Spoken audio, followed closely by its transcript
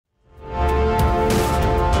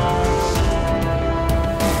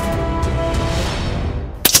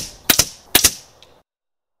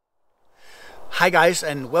Hi guys,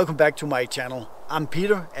 and welcome back to my channel. I'm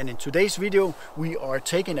Peter, and in today's video we are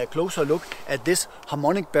taking a closer look at this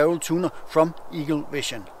Harmonic Barrel Tuner from Eagle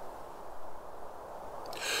Vision.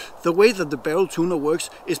 The way that the barrel tuner works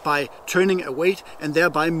is by turning a weight and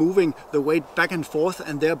thereby moving the weight back and forth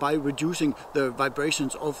and thereby reducing the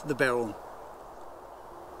vibrations of the barrel.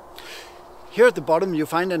 Here at the bottom you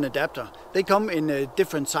find an adapter. They come in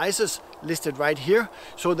different sizes listed right here,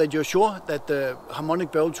 so that you're sure that the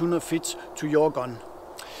Harmonic Barrel Tuner fits to your gun.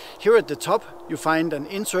 Here at the top you find an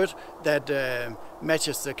insert that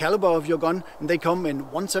matches the caliber of your gun, and they come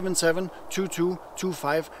in 177, 22,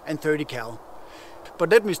 25 and 30 cal. But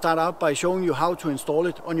let me start out by showing you how to install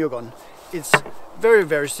it on your gun. It's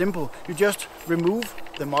very simple. You just remove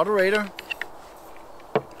the moderator,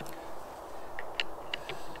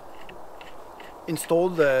 install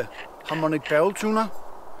the Harmonic Barrel Tuner,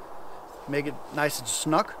 make it nice and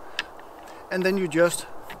snug, and then you just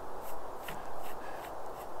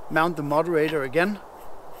mount the moderator again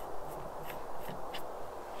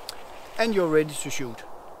and you're ready to shoot.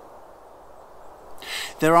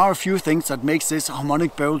 There are a few things that makes this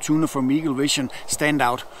Harmonic Barrel Tuner from Eagle Vision stand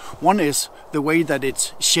out. One is the way that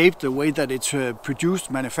it's shaped, the way that it's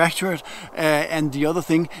produced, manufactured, and the other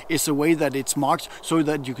thing is the way that it's marked so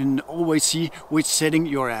that you can always see which setting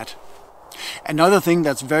you're at. Another thing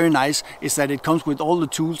that's very nice is that it comes with all the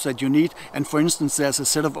tools that you need, and for instance there's a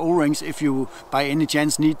set of O-rings if you by any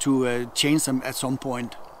chance need to change them at some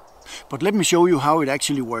point. But let me show you how it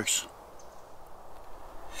actually works.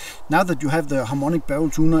 Now that you have the Harmonic Barrel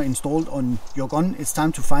Tuner installed on your gun, it's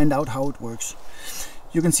time to find out how it works.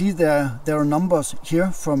 You can see there are numbers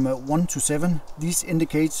here from 1 to 7. These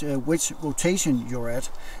indicates which rotation you're at.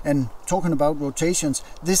 And talking about rotations,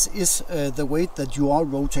 this is the weight that you are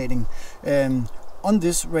rotating. On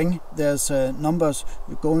this ring there's numbers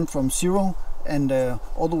going from 0 and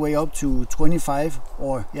all the way up to 25,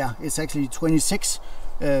 or yeah, it's actually 26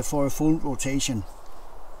 for a full rotation.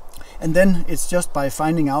 And then it's just by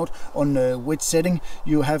finding out on which setting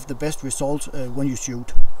you have the best result when you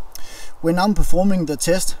shoot. When I'm performing the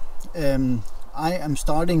test, I am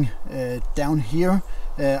starting down here.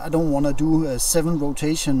 I don't want to do 7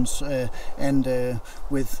 rotations and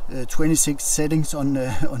with 26 settings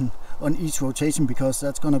on each rotation, because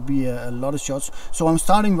that's going to be a lot of shots. So I'm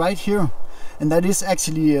starting right here, and that is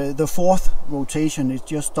actually the 4th rotation. It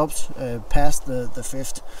just stops past the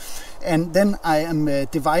 5th. And then I am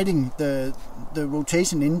dividing the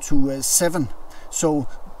rotation into 7. So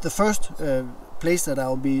the first place that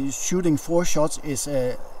I'll be shooting 4 shots is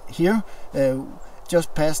here,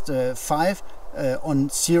 just past 5 on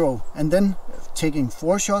 0, and then taking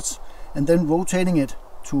 4 shots and then rotating it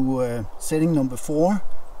to setting number 4,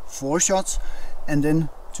 4 shots, and then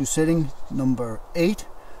to setting number 8,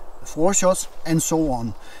 4 shots, and so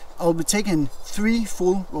on. I'll be taking 3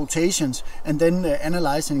 full rotations and then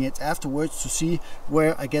analyzing it afterwards to see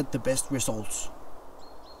where I get the best results.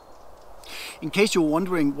 In case you're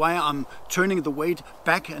wondering why I'm turning the weight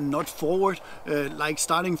back and not forward, like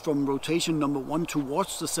starting from rotation number 1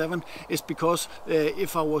 towards the 7, is because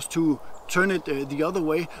if I was to turn it the other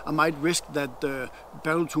way, I might risk that the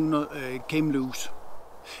barrel tuner came loose.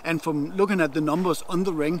 And from looking at the numbers on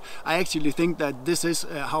the ring, I actually think that this is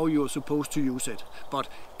how you're supposed to use it. But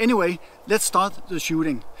anyway, let's start the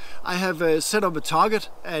shooting. I have set up a target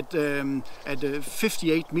at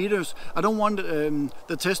 58 meters. I don't want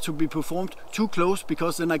the test to be performed too close,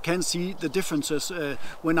 because then I can see the differences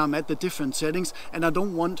when I'm at the different settings, and I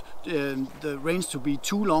don't want the range to be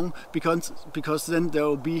too long, because then there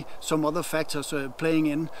will be some other factors playing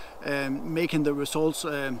in, making the results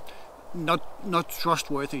not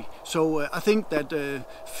trustworthy. So I think that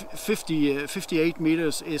 58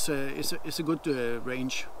 meters is a good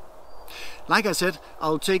range. Like I said,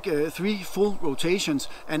 I'll take 3 full rotations,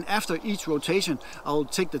 and after each rotation I'll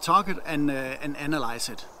take the target and analyze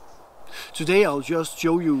it. Today I'll just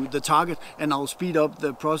show you the target, and I'll speed up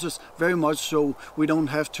the process very much so we don't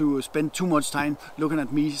have to spend too much time looking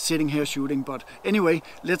at me sitting here shooting. But anyway,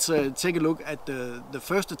 let's take a look at the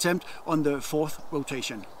first attempt on the 4th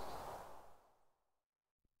rotation.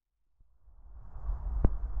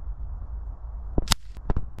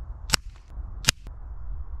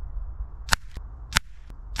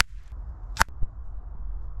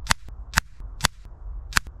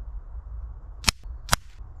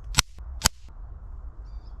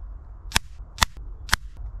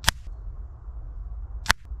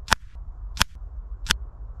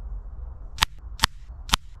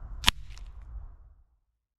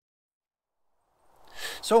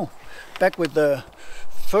 So, back with the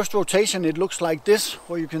First rotation, it looks like this,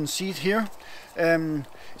 where you can see it here.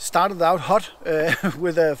 Started out hot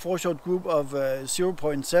with a foreshot group of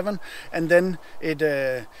 0.7, and then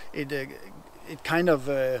it kind of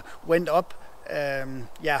went up.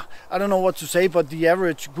 Yeah, I don't know what to say, but the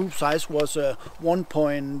average group size was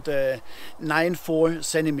 1.94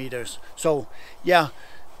 centimeters. So yeah,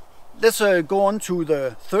 let's go on to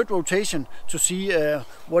the third rotation to see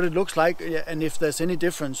what it looks like and if there's any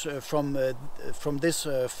difference from this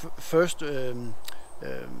first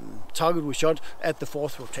target we shot at the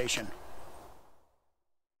fourth rotation.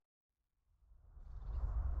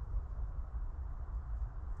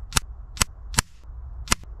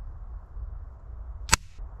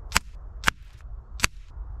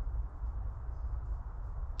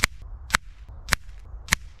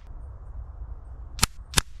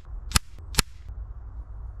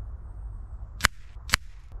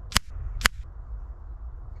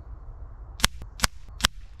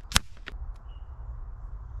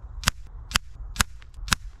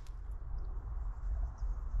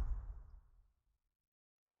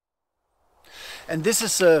 And this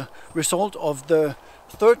is a result of the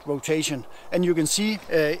third rotation, and you can see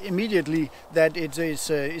immediately that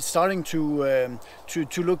it's starting to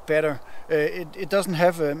look better. It doesn't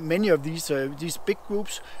have many of these big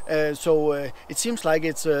groups, so it seems like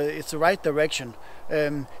it's the right direction.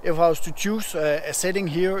 If I was to choose a setting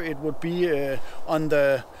here, it would be on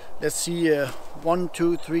the, let's see, 1,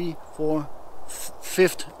 2, 3, 4,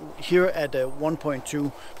 fifth here at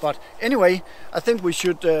 1.2. But anyway, I think we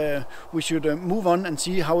should move on and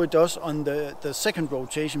see how it does on the second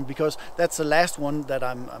rotation, because that's the last one that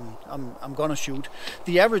I'm gonna shoot.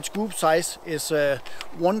 The average group size is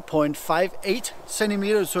 1.58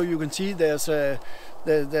 centimeters, so you can see there's a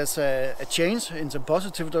change in the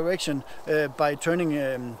positive direction by turning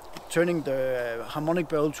the Harmonic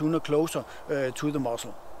Barrel Tuner closer to the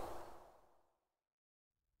muzzle.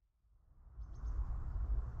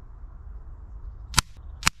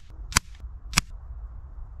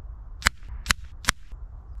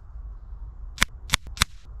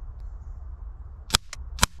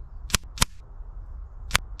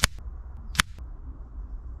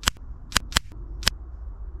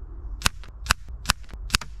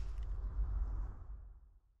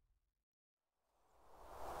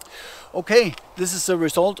 Okay, this is the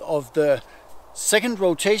result of the second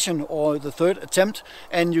rotation or the third attempt,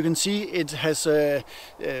 and you can see it has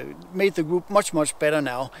made the group much better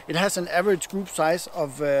now. It has an average group size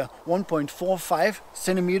of 1.45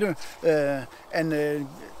 centimeter, and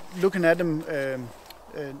looking at them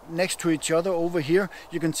next to each other over here,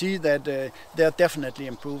 you can see that they're definitely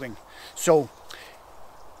improving. So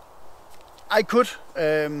I could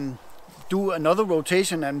do another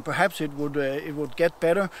rotation and perhaps it would get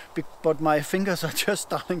better, but my fingers are just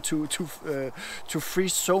starting to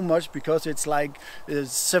freeze so much because it's like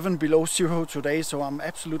 7 below zero today, so I'm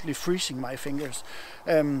absolutely freezing my fingers.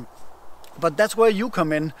 But that's where you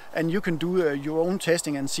come in, and you can do your own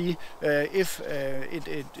testing and see if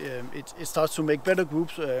it starts to make better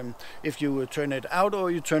groups if you turn it out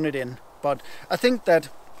or you turn it in. But I think that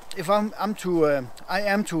if I am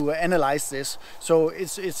to analyze this, so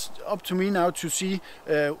it's up to me now to see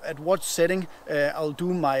at what setting I'll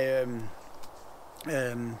do my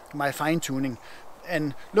my fine tuning.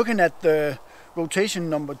 And looking at the rotation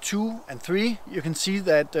number 2 and 3, you can see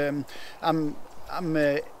that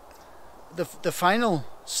the final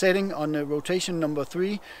setting on rotation number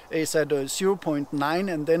 3 is at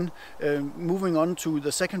 0.9, and then moving on to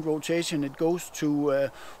the second rotation it goes to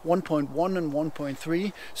 1.1 and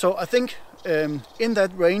 1.3. So I think in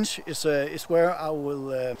that range is where I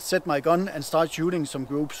will set my gun and start shooting some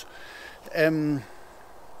groups. I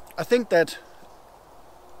think that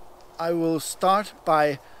I will start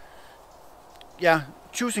by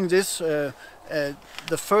choosing this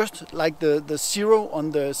the first, like the 0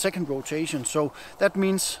 on the second rotation. So that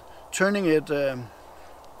means turning it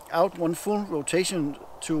out one full rotation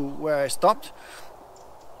to where I stopped,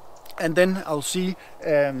 and then I'll see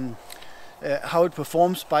how it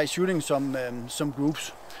performs by shooting some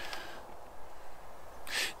groups.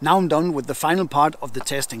 Now I'm done with the final part of the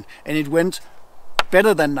testing, and it went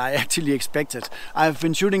better than I actually expected. I've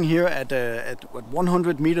been shooting here at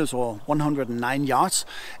 100 meters or 109 yards,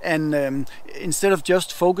 and instead of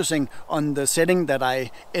just focusing on the setting that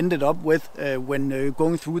I ended up with when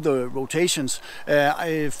going through the rotations,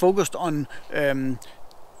 I focused on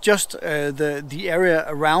just the area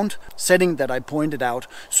around setting that I pointed out.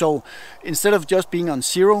 So instead of just being on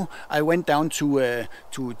 0, I went down to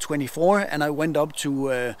 24, and I went up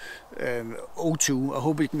to 02. I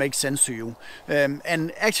hope it makes sense to you.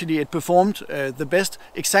 And actually it performed the best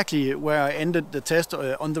exactly where I ended the test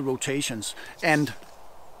on the rotations. And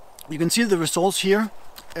you can see the results here.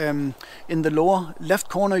 In the lower left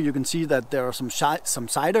corner you can see that there are some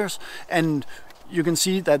siders, and you can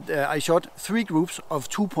see that I shot 3 groups of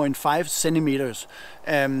 2.5 centimeters.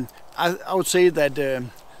 I would say that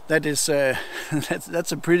that is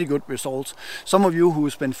that's a pretty good result. Some of you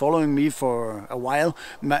who's been following me for a while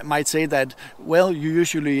might say that, well, you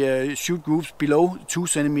usually shoot groups below 2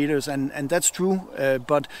 centimeters, and that's true.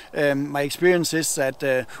 But my experience is that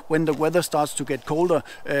when the weather starts to get colder,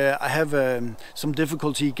 I have some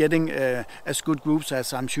difficulty getting as good groups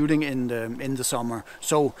as I'm shooting in the summer.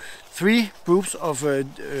 So 3 groups of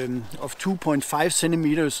 2.5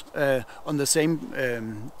 centimeters on the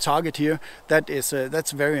same target here.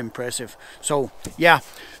 That's very impressive. So yeah,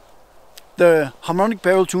 the Harmonic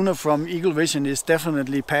Barrel Tuner from Eagle Vision is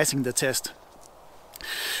definitely passing the test.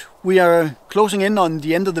 We are closing in on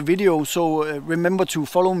the end of the video, so remember to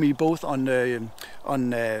follow me both on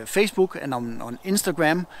Facebook and on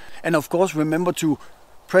Instagram, and of course remember to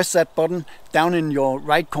press that button down in your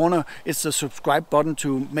right corner. It's the subscribe button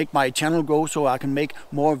to make my channel grow, so I can make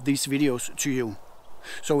more of these videos to you.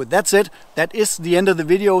 So with that said, that is the end of the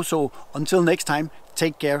video. So until next time,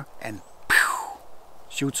 take care and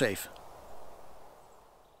shoot safe.